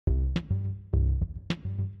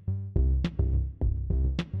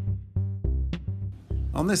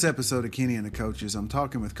On this episode of Kenney and the Coaches, I'm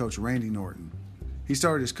talking with Coach Randy Norton. He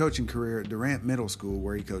started his coaching career at Durant Middle School,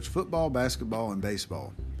 where he coached football, basketball, and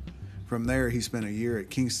baseball. From there, he spent a year at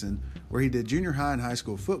Kingston, where he did junior high and high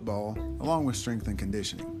school football, along with strength and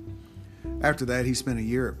conditioning. After that, he spent a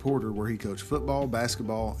year at Porter, where he coached football,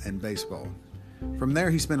 basketball, and baseball. From there,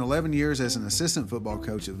 he spent 11 years as an assistant football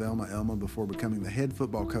coach at Velma-Alma before becoming the head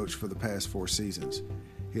football coach for the past 4 seasons.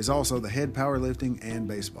 He is also the head powerlifting and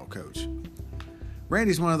baseball coach.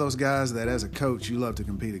 Randy's one of those guys that as a coach you love to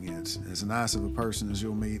compete against. As nice of a person as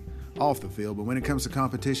you'll meet off the field, but when it comes to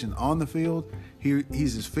competition on the field,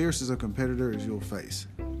 he's as fierce as a competitor as you'll face.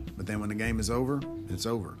 But then when the game is over, it's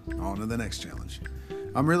over. On to the next challenge.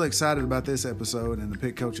 I'm really excited about this episode and to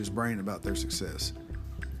pick Coach's brain about their success.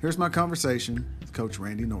 Here's my conversation with Coach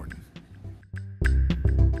Randy Norton.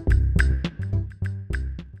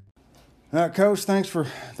 All right, Coach, thanks for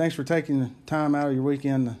taking the time out of your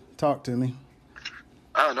weekend to talk to me.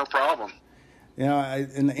 Oh, no problem. You know,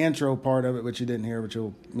 in the intro part of it, which you didn't hear, but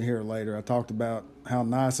you'll hear later, I talked about how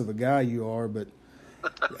nice of a guy you are, but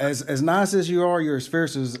as nice as you are, you're as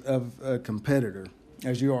fierce as of a competitor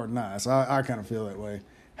as you are nice. I kind of feel that way.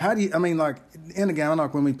 How do you, like, in the game,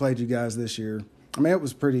 like when we played you guys this year, it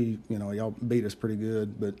was pretty, y'all beat us pretty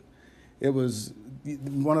good, but it was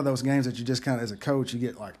one of those games that you just kind of, as a coach, you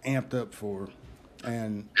get, like, amped up for.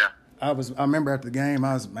 And yeah. I remember after the game,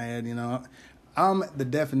 I was mad, I'm the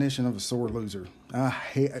definition of a sore loser. I'm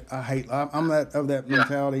that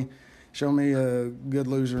mentality. Show me a good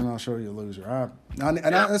loser and I'll show you a loser.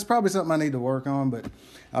 That's probably something I need to work on, but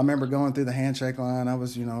I remember going through the handshake line. I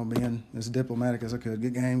was, being as diplomatic as I could.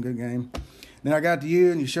 Good game. Then I got to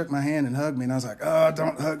you and you shook my hand and hugged me and I was like, oh,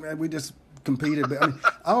 don't hug me. We just competed. But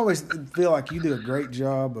I always feel like you do a great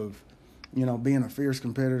job of, being a fierce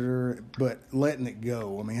competitor, but letting it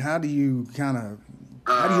go. How do you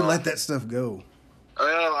let that stuff go?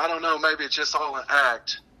 Well, I don't know. Maybe it's just all an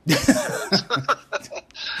act.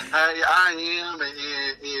 I am,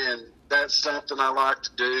 and that's something I like to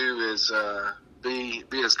do is be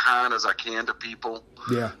as kind as I can to people.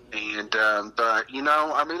 Yeah. And but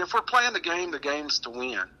if we're playing the game's to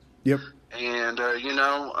win. Yep. And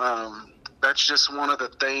that's just one of the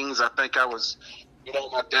things I think I was.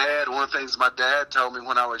 One of the things my dad told me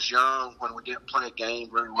when I was young, when we didn't play a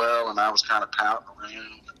game very well, and I was kind of pouting around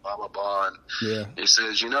and blah, blah, blah. And yeah. He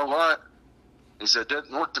says, you know what? He said, it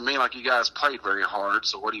doesn't look to me like you guys played very hard,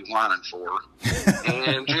 so what are you whining for?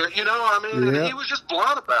 And, Yep. And he was just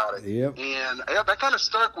blunt about it. Yep. And that kind of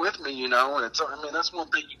stuck with me, and it's, that's one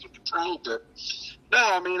thing you can control, but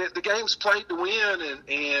no, the game's played to win, and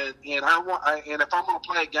if I'm going to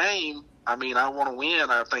play a game, I want to win,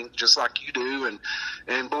 I think, just like you do.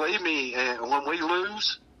 And believe me, when we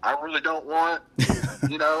lose, I really don't want,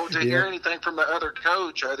 to hear anything from the other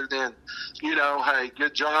coach other than, hey,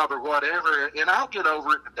 good job or whatever. And I'll get over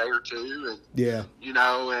it in a day or two and, yeah,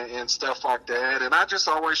 and stuff like that. And I just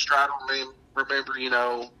always try to remember,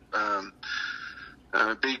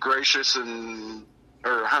 be gracious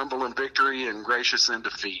or humble in victory and gracious in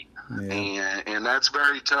defeat. Yeah. And that's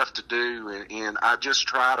very tough to do. And I just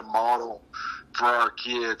try to model for our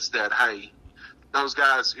kids that, hey, those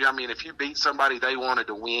guys, if you beat somebody, they wanted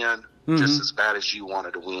to win just as bad as you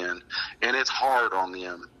wanted to win. And it's hard on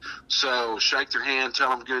them. So shake their hand, tell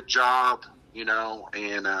them good job,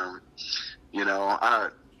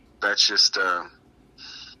 that's just,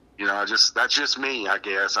 that's just me, I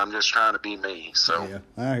guess. I'm just trying to be me. So yeah,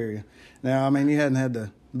 I hear you. Now, you hadn't had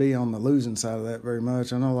to be on the losing side of that very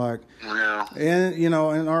much. I know, and in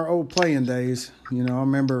our old playing days, I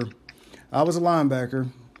remember I was a linebacker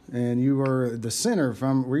and you were the center.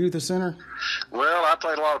 Were you the center? Well, I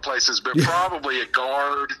played a lot of places, but probably a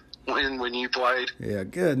guard when you played. Yeah,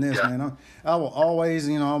 goodness, man. I will always,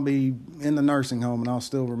 I'll be in the nursing home and I'll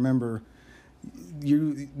still remember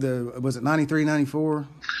was it 93, 94?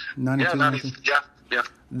 92, 93? Yeah.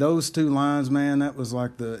 Those two lines, man, that was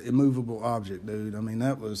like the immovable object, dude.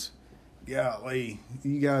 That was, golly,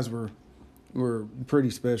 you guys were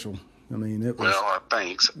pretty special. It was. Well,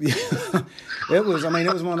 thanks. Yeah, it was.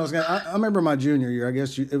 It was one of those guys. I remember my junior year. I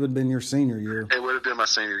guess it would have been your senior year. It would have been my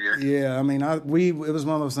senior year. Yeah, it was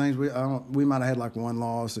one of those things. We might have had like one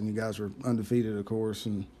loss, and you guys were undefeated, of course.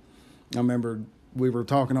 And I remember we were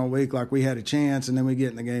talking all week like we had a chance, and then we get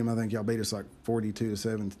in the game. I think y'all beat us like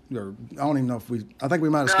 42-7, or I don't even know if I think we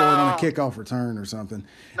might have scored on a kickoff return or something.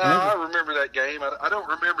 No, I remember that game. I don't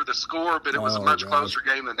remember the score, but it was a much closer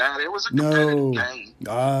game than that. It was a competitive game.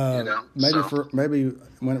 Maybe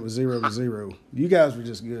when it was 0-0. You guys were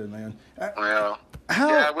just good, man. Well,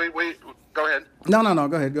 we go ahead. No,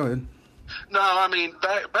 go ahead. No, I mean,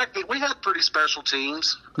 back then we had pretty special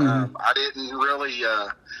teams. Mm-hmm. I didn't really,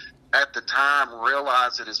 at the time,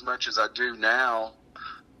 realize it as much as I do now,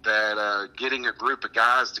 that getting a group of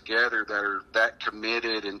guys together that are that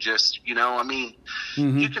committed and just, I mean,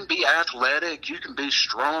 Mm-hmm. you can be athletic, you can be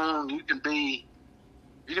strong, you can be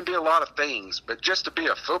a lot of things, but just to be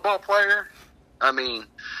a football player, I mean,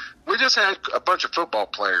 we just had a bunch of football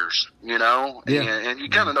players, Yeah. and you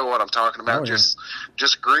kind of know what I'm talking about. Oh, yeah.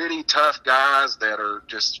 Just gritty, tough guys that are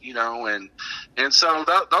just, and so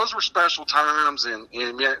those were special times, and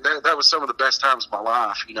yeah, that was some of the best times of my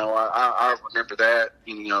life. I remember that,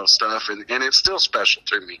 stuff, and it's still special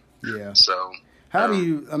to me. Yeah. So how do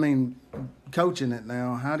you, I mean, coaching it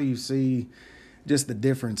now, how do you see just the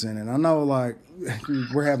difference in it? I know, like,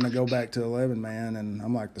 we're having to go back to 11-man, and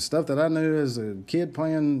I'm like, the stuff that I knew as a kid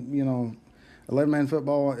playing, 11-man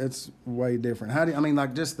football, it's way different. How do you, I mean,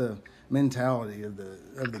 like, just the mentality of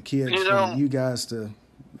the kids from you guys to the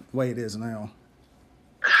way it is now?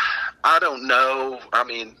 I don't know. I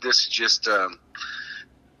mean, this is just,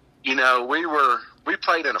 we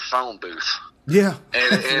played in a phone booth. Yeah.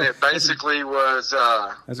 And it basically was,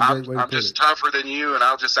 I'm just tougher than you, and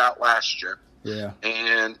I'll just outlast you. Yeah.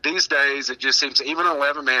 And these days, it just seems, even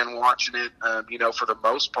 11-man watching it, for the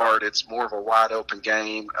most part, it's more of a wide open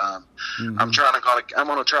game. Mm-hmm. I'm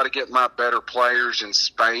going to try to get my better players in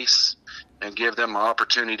space and give them an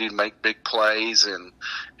opportunity to make big plays. And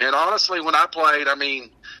honestly, when I played, I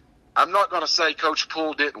mean, I'm not going to say Coach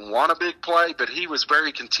Poole didn't want a big play, but he was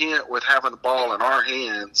very content with having the ball in our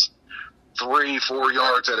hands 3-4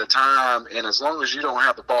 yards at a time. And as long as you don't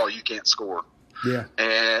have the ball, you can't score. Yeah.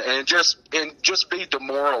 And just be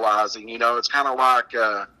demoralizing. It's kind of like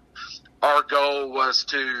our goal was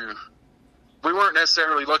we weren't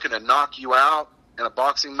necessarily looking to knock you out in a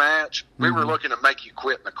boxing match. We Mm-hmm. were looking to make you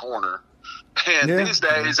quit in the corner. And these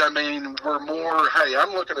days, I mean, we're more, hey, I'm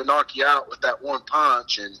looking to knock you out with that one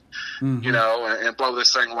punch and, Mm-hmm. and blow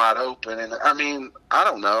this thing wide open. And, I mean, I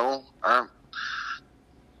don't know.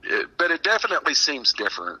 But it definitely seems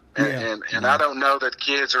different. And I don't know that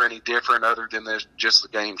kids are any different other than just the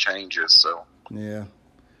game changes. So yeah.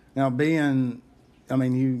 Now,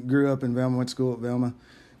 you grew up in Velma, went to school at Velma,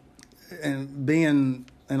 and being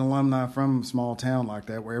an alumni from a small town like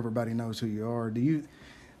that where everybody knows who you are,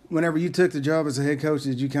 whenever you took the job as a head coach,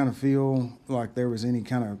 did you kind of feel like there was any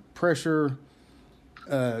kind of pressure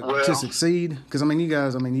to succeed? Because, I mean, you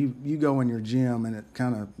guys, you go in your gym and it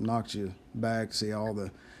kind of knocks you back, see all the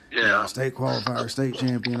state qualifier, state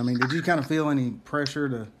champion. I mean, did you kind of feel any pressure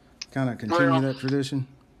to kind of continue that tradition?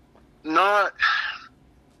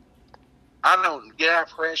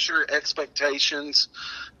 Pressure, expectations,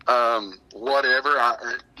 whatever.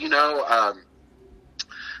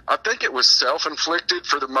 I think it was self-inflicted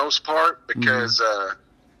for the most part because,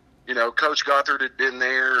 Coach Gothard had been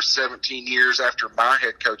there 17 years after my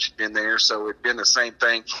head coach had been there, so it'd been the same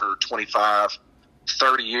thing for 25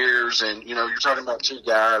 30 years, and you're talking about two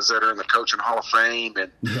guys that are in the Coaching Hall of Fame,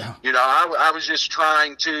 and I was just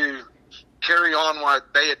trying to carry on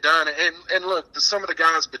what they had done, and look, some of the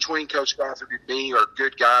guys between Coach Gothard and me are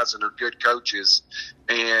good guys and are good coaches,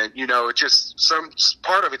 and it just some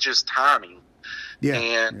part of it just timing,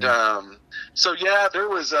 so there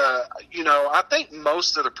was I think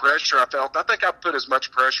most of the pressure I felt, I think I put as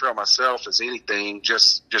much pressure on myself as anything,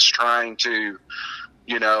 just trying to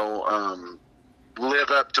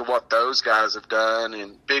live up to what those guys have done,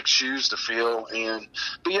 and big shoes to fill.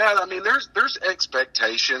 But I mean, there's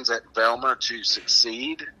expectations at Velma to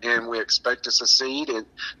succeed, and we expect to succeed. And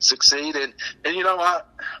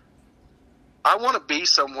I want to be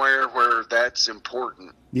somewhere where that's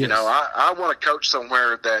important. Yes. I want to coach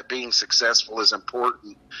somewhere that being successful is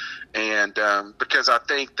important, and because I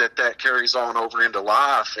think that carries on over into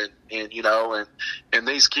life, and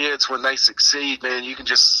these kids, when they succeed, man, you can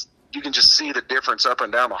just see the difference up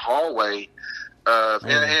and down the hallway.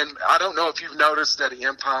 And I don't know if you've noticed that at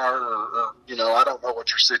Empire or I don't know what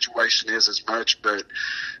your situation is as much, but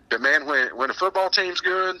man, when a football team's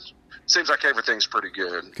good, it seems like everything's pretty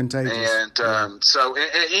good. Contagious. And so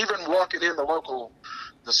even walking in the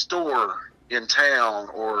store in town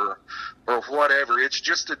or whatever, it's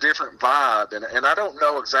just a different vibe. And I don't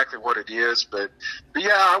know exactly what it is, but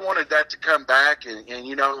I wanted that to come back. And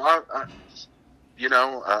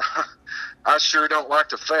I sure don't like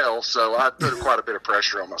to fail, so I put quite a bit of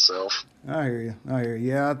pressure on myself. I hear you.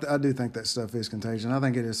 Yeah, I do think that stuff is contagious. I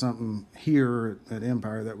think it is something here at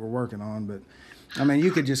Empire that we're working on. But, I mean,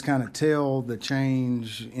 you could just kind of tell the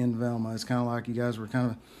change in Velma. It's kind of like you guys were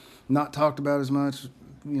kind of not talked about as much,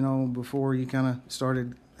 before you kind of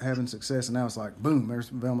started having success. And now it's like, boom, there's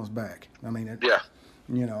Velma's back. I mean,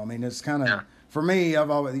 I mean, it's kind of for me. I've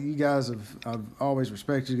always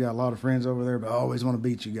respected you. Got a lot of friends over there, but I always want to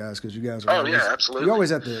beat you guys because you guys are. Absolutely. You're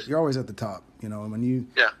always at the top. When you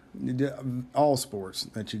do all sports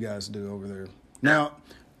that you guys do over there. Now,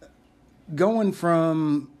 going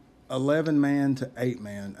from 11-man to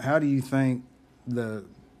 8-man, how do you think the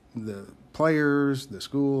players, the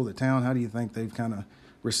school, the town, how do you think they've kind of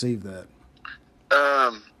received that?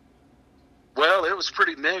 Well, it was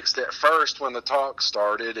pretty mixed at first when the talk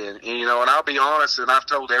started, and I'll be honest, and I've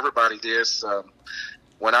told everybody this,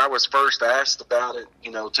 when I was first asked about it,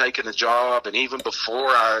 taking the job, and even before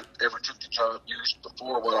I ever took the job, years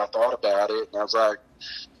before what I thought about it, and I was like,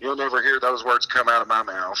 you'll never hear those words come out of my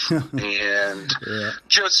mouth. And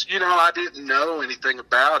just, I didn't know anything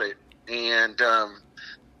about it. And,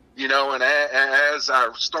 and as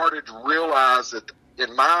I started to realize that,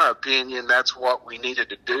 in my opinion, that's what we needed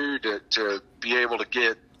to do to be able to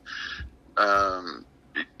get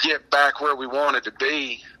back where we wanted to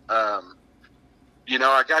be.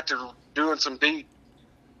 I got to doing some deep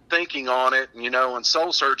thinking on it, and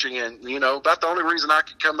soul searching, and about the only reason I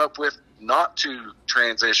could come up with not to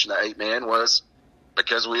transition to 8-man was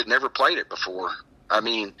because we had never played it before. I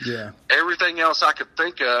mean, everything else I could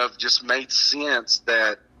think of just made sense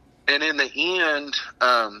that. And in the end,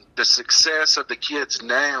 the success of the kids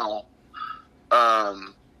now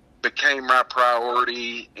became my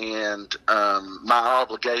priority and my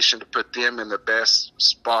obligation to put them in the best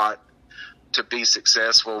spot to be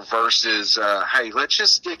successful versus, hey, let's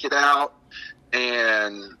just stick it out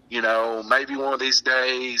and, maybe one of these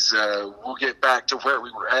days we'll get back to where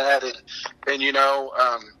we were at. And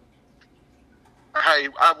hey,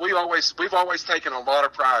 we've always taken a lot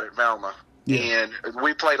of pride at Velma. Yeah. And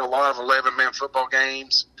we played a lot of 11-man football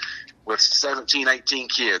games with 17, 18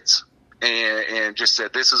 kids, and just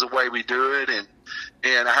said this is the way we do it. And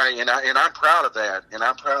I'm proud of that, and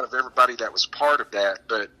I'm proud of everybody that was part of that.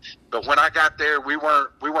 But when I got there, we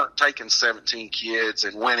weren't taking 17 kids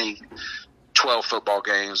and winning 12 football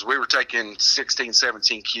games. We were taking 16,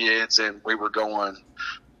 17 kids, and we were going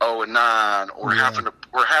 0-9, or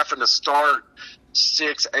having to start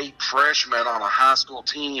 6, 8 freshmen on a high school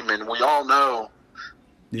team, and we all know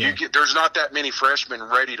there's not that many freshmen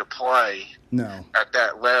ready to play at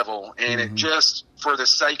that level, and it just for the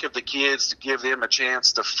sake of the kids to give them a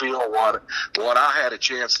chance to feel what I had a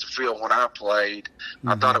chance to feel when I played.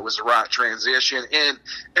 I thought it was the right transition, and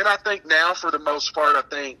I think now for the most part, I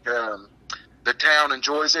think the town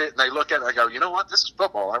enjoys it, and they look at it and they go, you know what, this is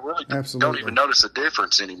football. I really don't even notice a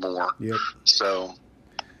difference anymore. Yep. So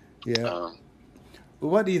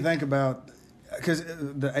what do you think about, because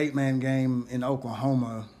the 8-man game in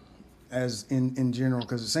Oklahoma, as in general,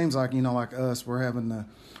 because it seems like like us, we're going to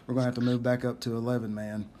have to move back up to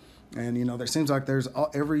 11-man, and there seems like there's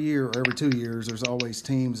every year or every 2 years there's always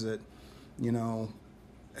teams that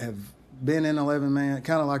have been in 11-man,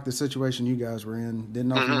 kind of like the situation you guys were in. Didn't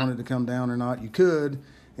know if you wanted to come down or not. You could,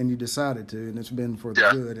 and you decided to, and it's been for the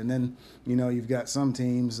good. And then you've got some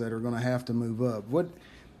teams that are going to have to move up. What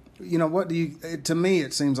do you? To me,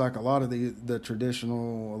 it seems like a lot of the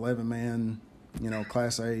traditional 11-man,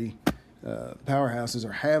 Class A powerhouses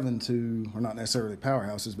are having to, or not necessarily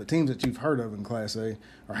powerhouses, but teams that you've heard of in Class A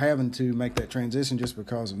are having to make that transition just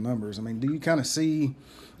because of numbers. I mean, do you kind of see?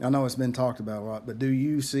 I know it's been talked about a lot, but do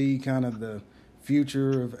you see kind of the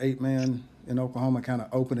future of 8-man in Oklahoma kind of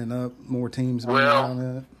opening up more teams?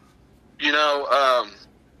 Well,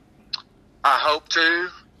 I hope to.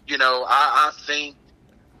 I think.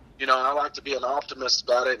 I like to be an optimist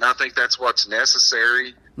about it, and I think that's what's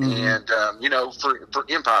necessary. And, for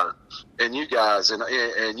Empire and you guys and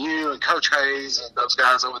you and Coach Hayes and those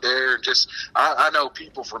guys over there, and just I know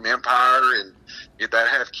people from Empire and that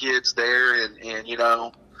have kids there, and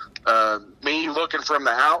me looking from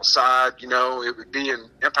the outside, it would be in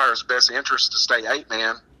Empire's best interest to stay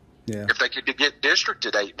 8-man. Yeah. If they could get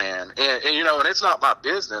districted 8-man, and it's not my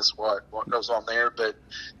business what goes on there, but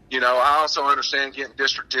I also understand getting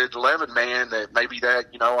districted 11-man that maybe that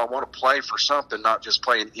I want to play for something, not just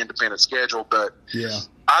play an independent schedule. But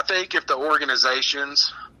I think if the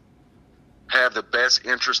organizations have the best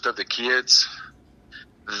interest of the kids,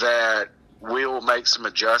 that we'll make some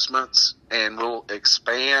adjustments and we'll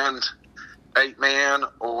expand 8-man,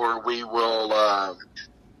 or we will.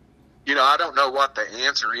 I don't know what the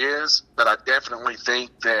answer is, but I definitely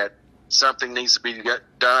think that something needs to be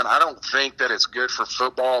done. I don't think that it's good for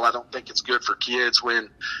football. I don't think it's good for kids when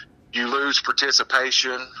you lose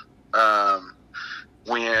participation,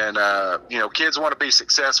 when kids want to be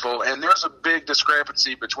successful. And there's a big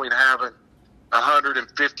discrepancy between having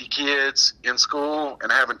 150 kids in school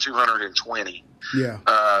and having 220. Yeah.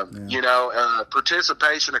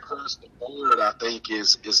 Participation across the board, I think,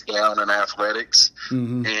 is down in athletics.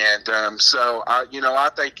 Mm-hmm. And so, I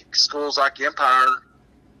think schools like Empire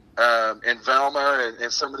and Velma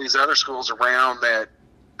and some of these other schools around, that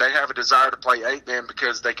they have a desire to play 8-man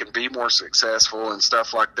because they can be more successful and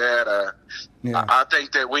stuff like that. I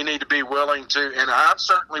think that we need to be willing to, and I'm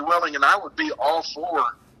certainly willing, and I would be all for,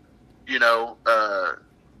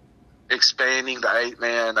 expanding the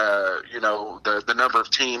 8-man, the number of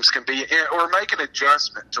teams can be, or make an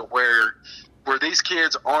adjustment to where these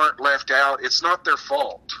kids aren't left out. It's not their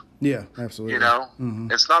fault. Yeah, absolutely.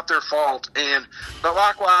 Mm-hmm. It's not their fault. But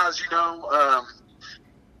likewise,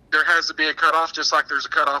 there has to be a cutoff, just like there's a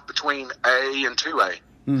cutoff between A and 2A,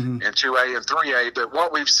 mm-hmm. and 2A and 3A. But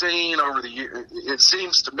what we've seen over the years, it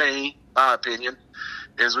seems to me, my opinion,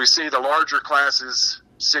 is we see the larger classes,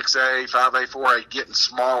 6A, 5A, 4A, getting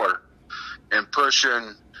smaller and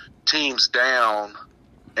pushing teams down.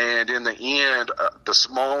 And in the end, the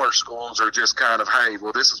smaller schools are just kind of, hey,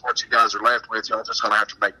 well, this is what you guys are left with. Y'all just going to have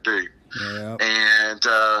to make do. Yeah. And,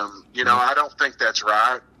 I don't think that's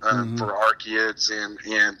right mm-hmm. for our kids.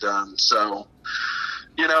 So,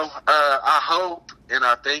 I hope and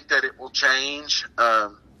I think that it will change. Yeah.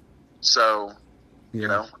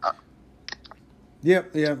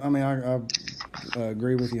 Yeah. I mean, I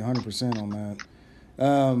agree with you 100% on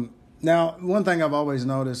that. Now, one thing I've always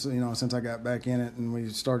noticed, since I got back in it and we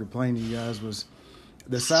started playing you guys, was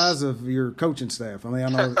the size of your coaching staff. I mean, I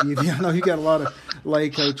know you got a lot of lay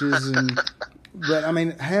coaches, but I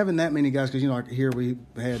mean, having that many guys, because like here we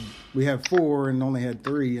have 4 and only had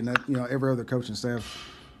 3, and that every other coaching staff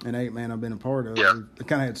in 8-man I've been a part of, yeah. we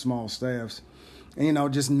kind of had small staffs,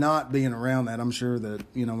 and just not being around that, I'm sure that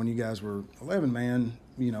when you guys were 11-man.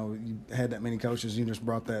 You had that many coaches, you just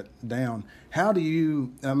brought that down. How do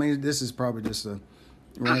you, I mean, this is probably just a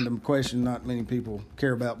random question not many people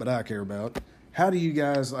care about, but I care about. How do you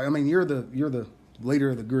guys, I mean, you're the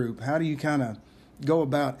leader of the group. How do you kind of go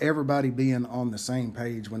about everybody being on the same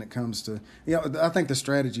page when it comes to, I think the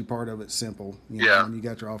strategy part of it's simple. When you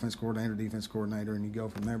got your offense coordinator, defense coordinator, and you go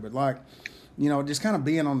from there. But just kind of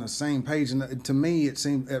being on the same page. And to me, it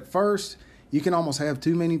seemed at first, you can almost have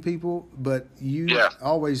too many people, but you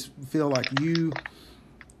always feel like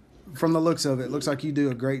from the looks of it, looks like you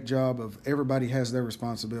do a great job of everybody has their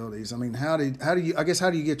responsibilities. I mean, how do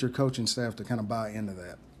you get your coaching staff to kind of buy into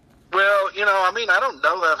that? Well, I don't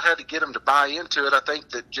know that I've had to get them to buy into it. I think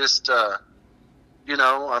that just,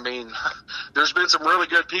 there's been some really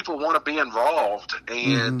good people want to be involved,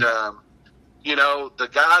 and, mm-hmm. The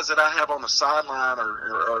guys that I have on the sideline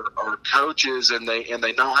are coaches, and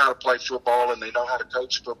they know how to play football, and they know how to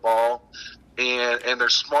coach football, and they're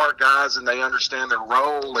smart guys, and they understand their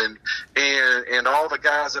role, and all the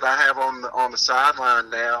guys that I have on the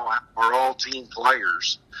sideline now are all team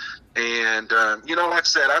players, and like I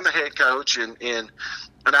said, I'm the head coach, and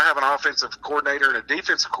I have an offensive coordinator and a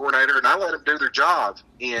defensive coordinator, and I let them do their job,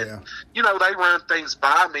 and they run things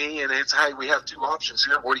by me, and it's, hey, we have 2 options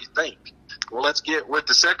here. What do you think? Well, let's get with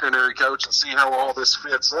the secondary coach and see how all this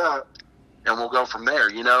fits up, and we'll go from there,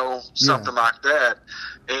 something like that.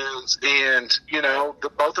 And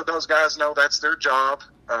both of those guys know that's their job.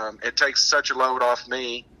 It takes such a load off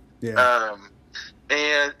me. Yeah.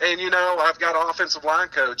 And I've got an offensive line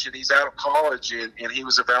coach, and he's out of college, and he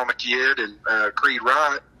was a Velma kid, and Creed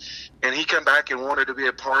Wright, and he come back and wanted to be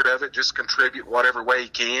a part of it, just contribute whatever way he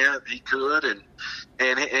could,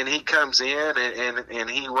 and he comes in and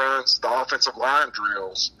he runs the offensive line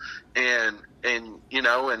drills, and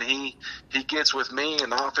he gets with me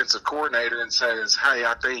and the offensive coordinator and says, hey,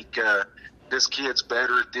 I think this kid's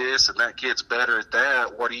better at this and that kid's better at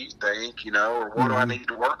that. What do you think? Or what do I need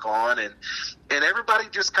to work on? And everybody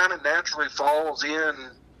just kind of naturally falls in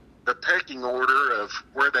the pecking order of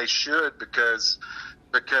where they should, because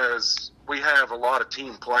we have a lot of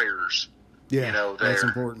team players. Yeah, there. That's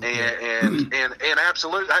important. And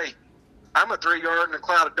absolutely, hey, I'm a 3-yard and a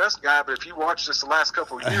cloud of dust guy, but if you watch this the last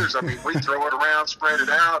couple of years, I mean, we throw it around, spread it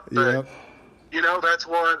out, but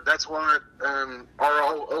that's what our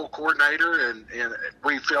old coordinator and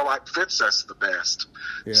we feel like fits us the best.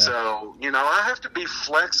 Yeah. So, I have to be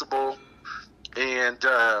flexible, and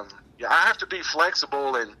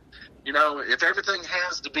if everything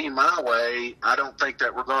has to be my way, I don't think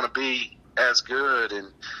that we're going to be as good. And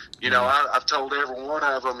I've told every one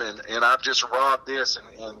of them, and I've just robbed this,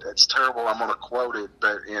 and it's terrible. I'm going to quote it,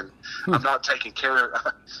 but I'm not taking care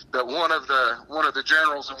of. But one of the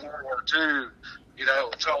generals in World War II,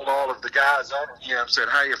 told all of the guys under him, said,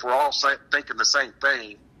 "Hey, if we're all thinking the same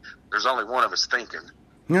thing, there's only one of us thinking."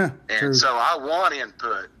 Yeah, and true. so I want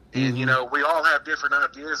input. And, you know, we all have different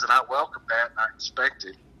ideas, and I welcome that, and I respect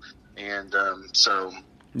it. And so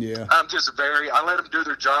yeah, I'm just I let them do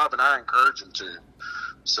their job, and I encourage them to.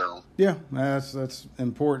 So yeah, that's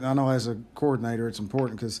important. I know as a coordinator, it's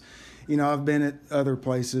important because, you know, I've been at other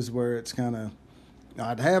places where it's kind of,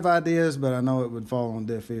 I'd have ideas, but I know it would fall on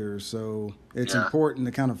deaf ears. So it's important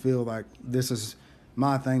to kind of feel like this is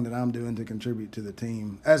my thing that I'm doing to contribute to the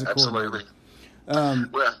team as a absolutely.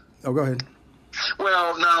 coordinator. Go ahead.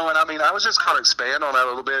 Well, no, and I mean, I was just going to expand on that a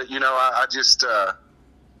little bit. You know, I just,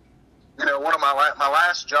 you know, one of my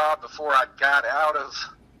last job before I got out of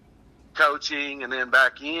coaching and then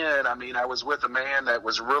back in, I mean, I was with a man that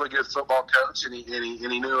was a really good football coach, and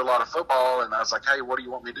he knew a lot of football, and I was like, hey, what do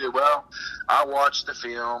you want me to do? Well, I'll watch the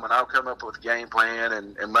film, and I'll come up with a game plan,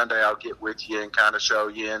 and Monday I'll get with you and kind of show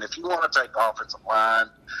you, and if you want to take the offensive line,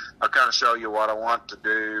 I'll kind of show you what I want to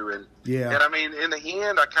do, and I mean, in the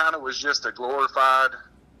end, I kind of was just a glorified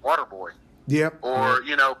water boy. Yep. Or,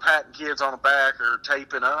 you know, patting kids on the back or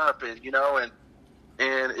taping up, and, you know, and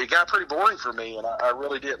it got pretty boring for me, and I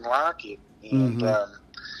really didn't like it. And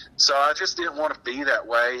so I just didn't want to be that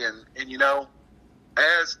way. And, you know,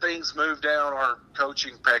 as things move down our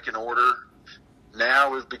coaching pecking order,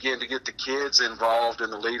 now we've begun to get the kids involved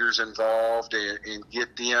and the leaders involved and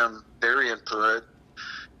get them their input.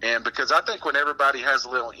 And because I think when everybody has a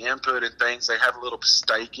little input in things, they have a little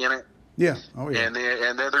stake in it. Yeah. Oh, yeah. And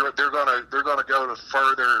then they're gonna go to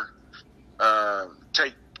further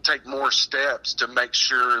take more steps to make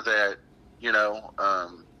sure that, you know,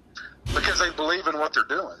 because they believe in what they're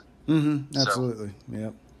doing. Mm-hmm. Absolutely. So.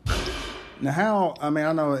 Yep. Now, I mean,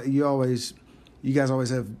 I know you guys always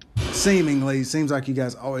have, seems like you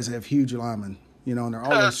guys always have huge linemen, you know, and they're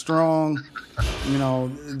always strong. You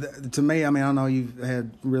know, to me, I mean, I know you've had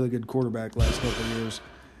really good quarterback last couple of years,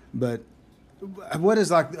 but what is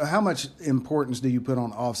how much importance do you put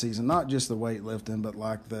on off season? Not just the weightlifting, but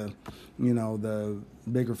like the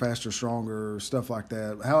bigger, faster, stronger stuff like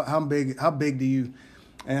that. How big do you?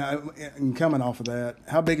 And coming off of that,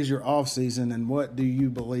 how big is your off season, and what do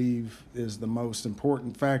you believe is the most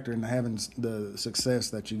important factor in having the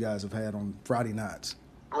success that you guys have had on Friday nights?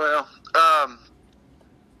 Well,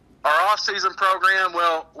 our off season program.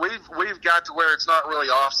 Well, we've got to where it's not really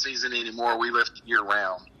off season anymore. We lift year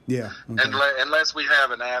round. Yeah. Okay. Unless we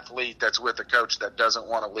have an athlete that's with a coach that doesn't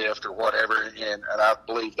want to lift or whatever, and I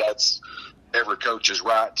believe that's every coach's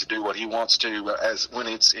right to do what he wants to as when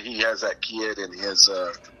he has that kid in his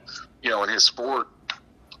in his sport.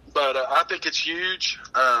 But I think it's huge.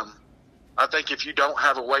 I think if you don't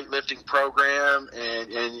have a weightlifting program and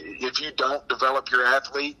if you don't develop your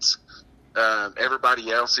athletes,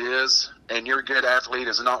 everybody else is, and your good athlete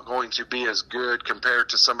is not going to be as good compared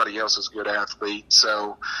to somebody else's good athlete.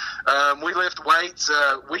 So we lift weights.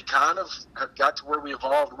 We kind of got to where we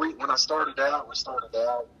evolved. When I started out,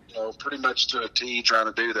 pretty much to a T, trying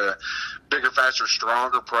to do the bigger, faster,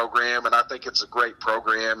 stronger program, and I think it's a great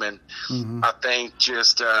program. And I think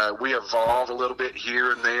just we evolve a little bit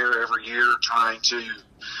here and there every year, trying to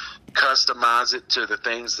customize it to the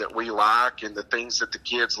things that we like and the things that the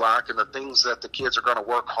kids like and the things that the kids are going to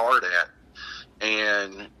work hard at.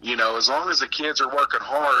 And, you know, as long as the kids are working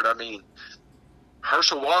hard, I mean,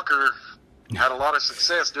 Herschel Walker had a lot of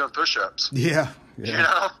success doing push-ups. Yeah. You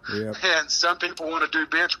know? Yeah. And some people want to do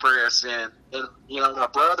bench press, and you know, my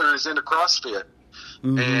brother is into CrossFit.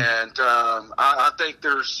 And I think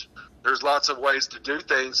there's lots of ways to do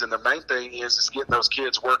things, and the main thing is getting those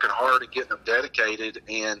kids working hard and getting them dedicated.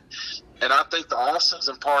 And I think the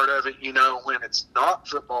off-season part of it, you know, when it's not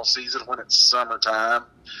football season, when it's summertime,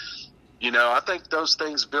 you know, I think those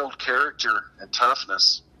things build character and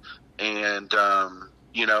toughness. And,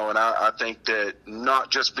 you know, and I think that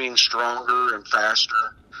not just being stronger and faster,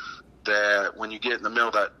 that when you get in the middle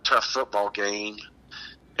of that tough football game,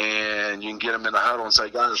 and you can get them in the huddle and say,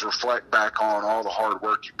 guys, reflect back on all the hard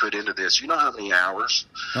work you put into this. You know how many hours?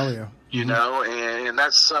 Oh, yeah. You know, and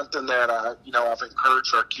that's something that I've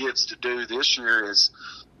encouraged our kids to do this year is,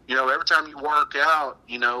 you know, every time you work out,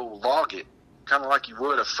 you know, log it, kind of like you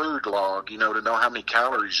would a food log, you know, to know how many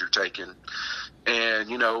calories you're taking. And,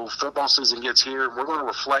 you know, football season gets here, and we're going to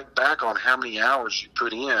reflect back on how many hours you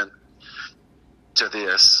put in to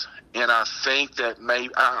this. And I think that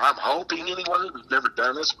I'm hoping anyway, we've never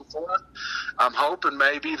done this before, I'm hoping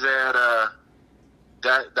maybe that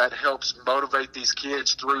that helps motivate these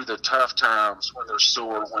kids through the tough times when they're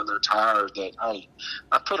sore, when they're tired, that, hey,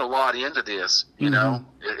 I put a lot into this, you know,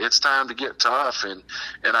 it's time to get tough. And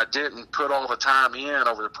I didn't put all the time in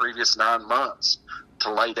over the previous 9 months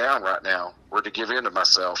to lay down right now or to give in to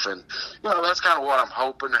myself. And, you know, that's kind of what I'm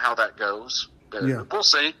hoping, how that goes. We'll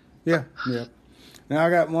see. Yeah. Now I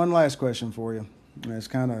got one last question for you. It's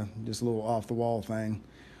kind of just a little off the wall thing.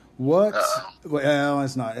 Well,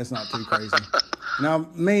 it's not too crazy. Now,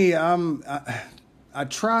 me, I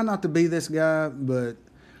try not to be this guy, but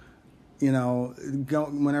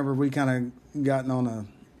whenever we kind of gotten on a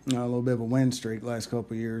little bit of a win streak last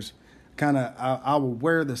couple of years, I will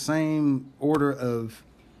wear the same order of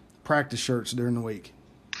practice shirts during the week.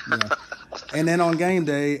 And then on game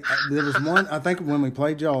day, there was one, I think when we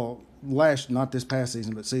played y'all not this past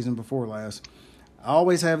season, but season before last, I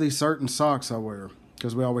always have these certain socks I wear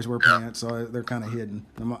because we always wear pants, so they're kind of hidden.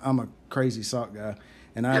 I'm a crazy sock guy.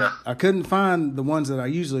 And I couldn't find the ones that I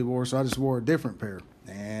usually wore, so I just wore a different pair.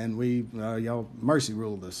 And y'all mercy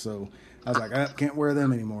ruled us. So I was like, I can't wear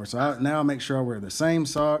them anymore. So now I make sure I wear the same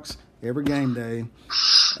socks every game day,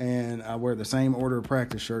 and I wear the same order of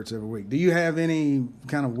practice shirts every week. Do you have any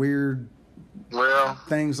kind of weird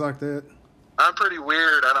things like that? I'm pretty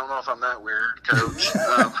weird. I don't know if I'm that weird, Coach.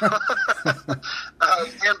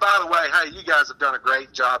 And by the way, hey, you guys have done a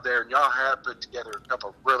great job there, and y'all have put together a couple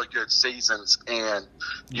of really good seasons, and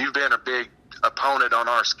you've been a big opponent on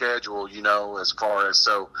our schedule, as far as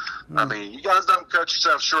I mean, you guys don't cut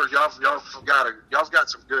yourself short. Y'all got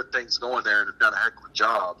some good things going there and have done a heck of a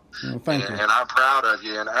job. Well, thank you. And I'm proud of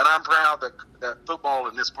you, and I'm proud that football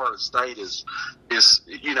in this part of the state is it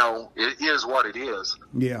is what it is.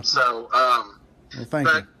 Yeah. So well, thank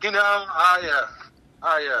you.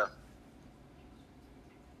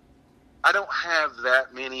 I don't have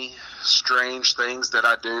that many strange things that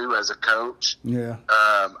I do as a coach. Yeah.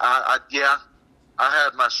 I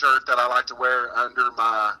have my shirt that I like to wear under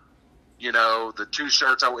my, the two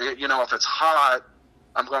shirts. If it's hot,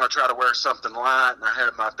 I'm going to try to wear something light, and I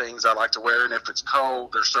have my things I like to wear. And if it's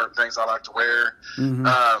cold, there's certain things I like to wear. Mm-hmm.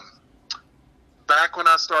 Back when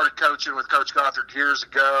I started coaching with Coach Gothard years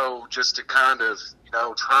ago, just to kind of,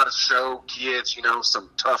 try to show kids,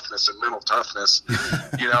 some toughness and mental toughness,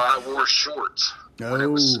 I wore shorts when it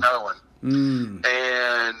was snowing.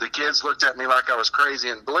 And the kids looked at me like I was crazy,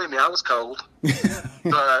 and believe me, I was cold.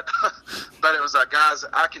 but it was like, guys,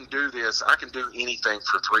 I can do this. I can do anything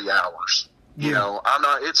for 3 hours. I'm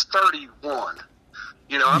not. It's 31.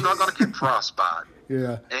 I'm not going to get frostbite.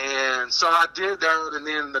 Yeah. And so I did that, and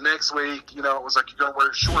then the next week, it was like, you're going to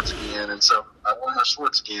wear shorts again, and so I wore my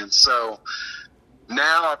shorts again. So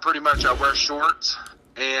now I wear shorts,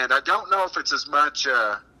 and I don't know if it's as much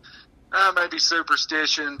maybe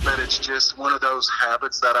superstition, but it's just one of those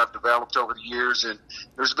habits that I've developed over the years. And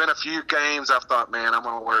there's been a few games I've thought, man, I'm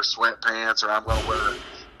going to wear sweatpants, or I'm going to wear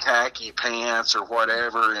khaki pants or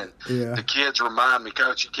whatever. And the kids remind me,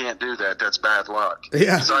 Coach, you can't do that. That's bad luck.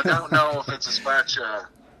 Yeah. So I don't know if it's as much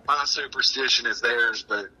my superstition as theirs,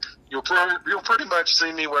 but you'll pretty much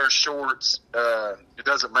see me wear shorts. It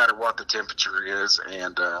doesn't matter what the temperature is.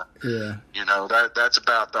 And, that's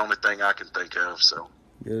about the only thing I can think of. So.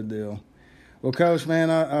 Good deal. Well, Coach,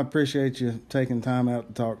 man, I appreciate you taking time out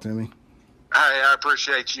to talk to me. I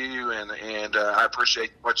appreciate you, and I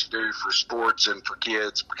appreciate what you do for sports and for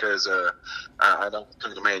kids, because I know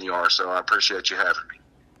the man you are, so I appreciate you having me.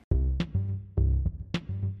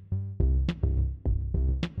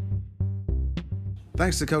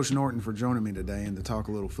 Thanks to Coach Norton for joining me today and to talk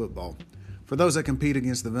a little football. For those that compete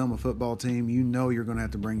against the Velma football team, you're going to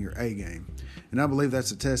have to bring your A game. And I believe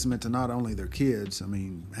that's a testament to not only their kids. I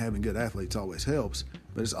mean, having good athletes always helps,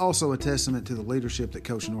 but it's also a testament to the leadership that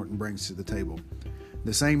Coach Norton brings to the table.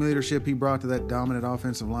 The same leadership he brought to that dominant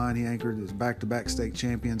offensive line he anchored as back-to-back state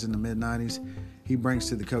champions in the mid-90s, he brings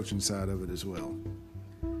to the coaching side of it as well.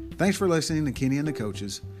 Thanks for listening to Kenney and the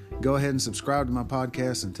Coaches. Go ahead and subscribe to my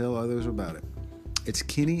podcast and tell others about it. It's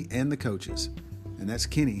Kenney and the Coaches, and that's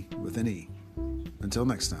Kenney with an E. Until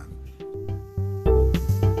next time.